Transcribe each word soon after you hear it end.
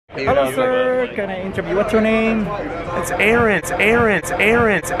Hello, sir. Can I interview? What's your name? It's Aaron. It's Aaron. It's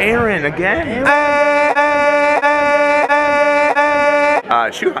Aaron. It's Aaron again.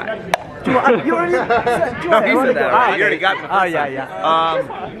 Shuhai. You already, No, he said that. Right. You already got me. Oh, yeah.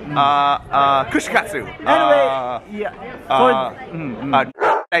 Kushikatsu. Anyway, yeah.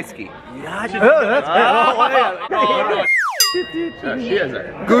 Daisuki.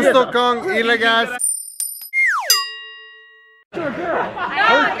 Gusto kong ilagas.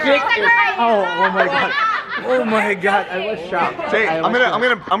 Oh my god. Oh my god, I was shocked. Say, I'm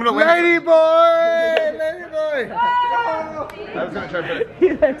gonna Lady boy! Lady boy! I was gonna try to put it.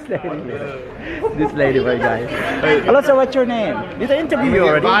 He likes lady boy. This lady boy guy. Hello, sir, what's your name? Did I interview you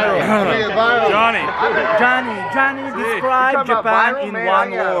already? Johnny. Johnny, describe Japan in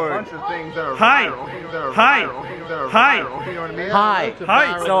one word. Hi. Hi. Hi.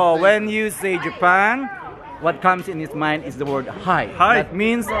 Hi. So when you say Japan, what comes in his mind is the word hi. Hi. That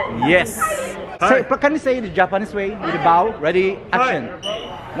means yes. Say, can you say it the Japanese way with a bow? Ready? Action.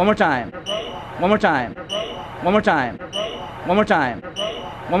 One more time. One more time. One more time. One more time.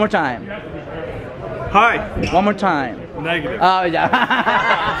 One more time. Hi. One more time. Negative. Oh yeah.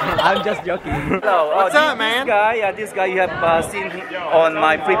 I'm just joking. Hello. What's up, man? This guy you have seen on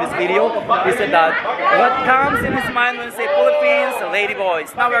my previous video. He said that what comes in his mind when you say Philippines, lady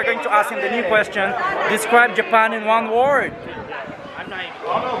boys. Now we're going to ask him the new question. Describe Japan in one word.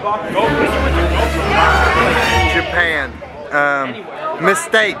 Japan.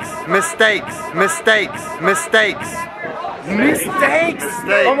 Mistakes. Mistakes. Mistakes. Mistakes. Mistakes.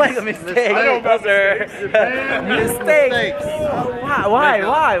 Oh my god, mistakes. Brother. Mistakes.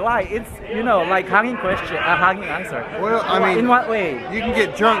 Why? It's like hanging question, hanging answer. Well, I mean, in what way? You can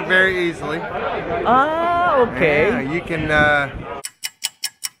get drunk very easily. Ah, okay. Yeah, you can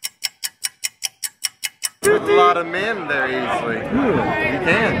with a lot of men very easily. You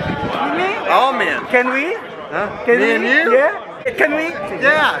can. Me? All men. Can we? Huh? Can Me we? and you? Yeah. Can we?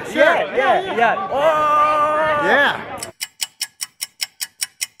 Yeah, sure. Yeah. Oh. Yeah.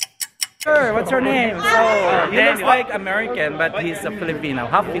 Sure, what's your name? So, he looks like American, but he's a Filipino,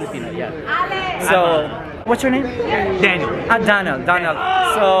 half Filipino, yeah. So, what's your name? Daniel. Daniel.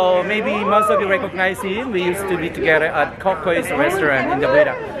 So, maybe most of you recognize him. We used to be together at Koko's restaurant in the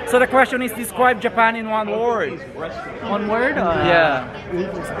Bueda. So, the question is, describe Japan in one word. One word? Yeah.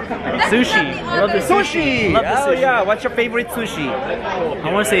 Sushi. Love the Sushi! Love the Oh, sushi. yeah. What's your favorite sushi?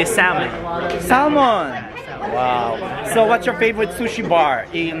 I want to say salmon. Salmon. Wow. So, what's your favorite sushi bar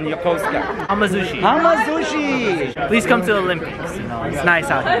in Yokosuka? Hamazushi. Hamazushi! Please come to the Olympics. It's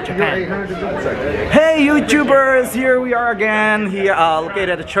nice out here in Japan. Hey YouTubers, here we are again, here located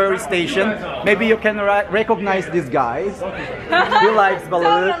at the Cherry Station. Maybe you can recognize these guys. Who likes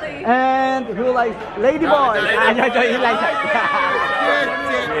balloon and who likes lady boys. He likes that.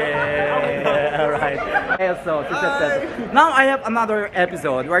 Yeah, alright. So, now I have another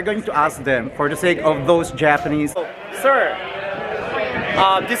episode. We're going to ask them for the sake of those Japanese. So, sir,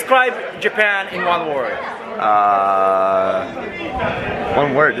 describe Japan in one word.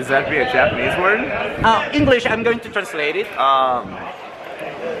 One word. Does that have to be a Japanese word? English, I'm going to translate it. Oh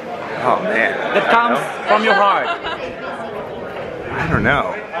man. That comes from your heart. I don't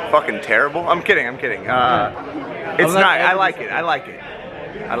know. Fucking terrible. I'm kidding. It's nice. I like it.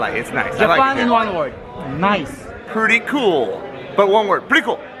 It's nice. Japan in one word. Nice. Pretty cool. But one word. Pretty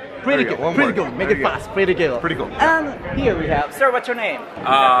cool. Pretty cool. Make it fast. Pretty cool. Pretty cool. And here we have. Sir, what's your name?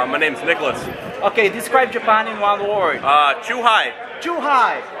 My name's Nicholas. Okay, describe Japan in one word. Chuhai.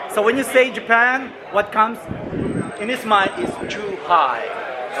 Chuhai. So when you say Japan, what comes in his mind is Chuhai.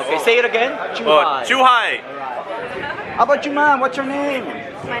 Okay, say it again. Chuhai. Chuhai. How about you, ma'am? What's your name?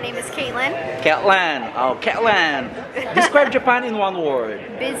 My name is Caitlin. Catlan. Oh, Catlan. Describe Japan in one word.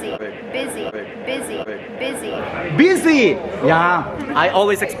 Busy. Busy. Yeah, I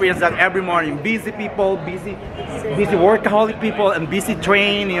always experience that every morning. Busy people, busy workaholic people, and busy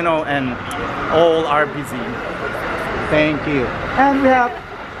train, and all are busy. Thank you. And we have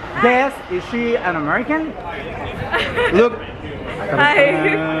Beth. Is she an American? Look. Hi.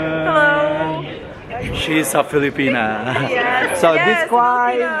 Hello. She's a Filipina. Yes. So yes,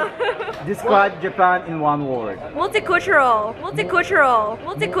 describe Japan in one word. Multicultural.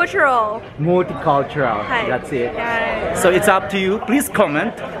 Multicultural. Hi. That's it. Yeah. So it's up to you. Please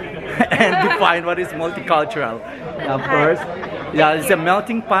comment and define what is multicultural. Of course, yeah, it's a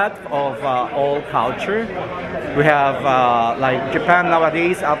melting pot of all culture. We have like Japan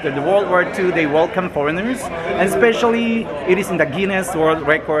nowadays. After the World War II, they welcome foreigners, and especially it is in the Guinness World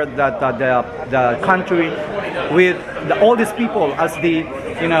Record that the country with the oldest people as the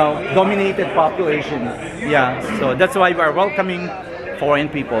dominated population. Yeah, so that's why we are welcoming foreign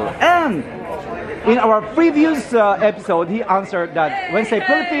people. And in our previous episode, he answered that when say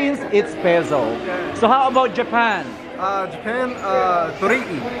Philippines, it's peso. So how about Japan? Japan, torii.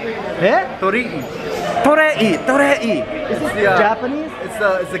 Eh? Torii. Torei, torei. Is this Yeah. Japanese?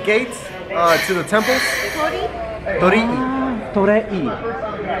 It's the gates to the temples. Torii. Torei.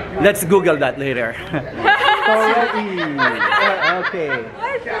 Let's Google that later. Torei. Okay.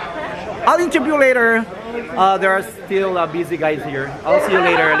 I'll interview later. There are still busy guys here. I'll see you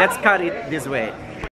later. Let's cut it this way.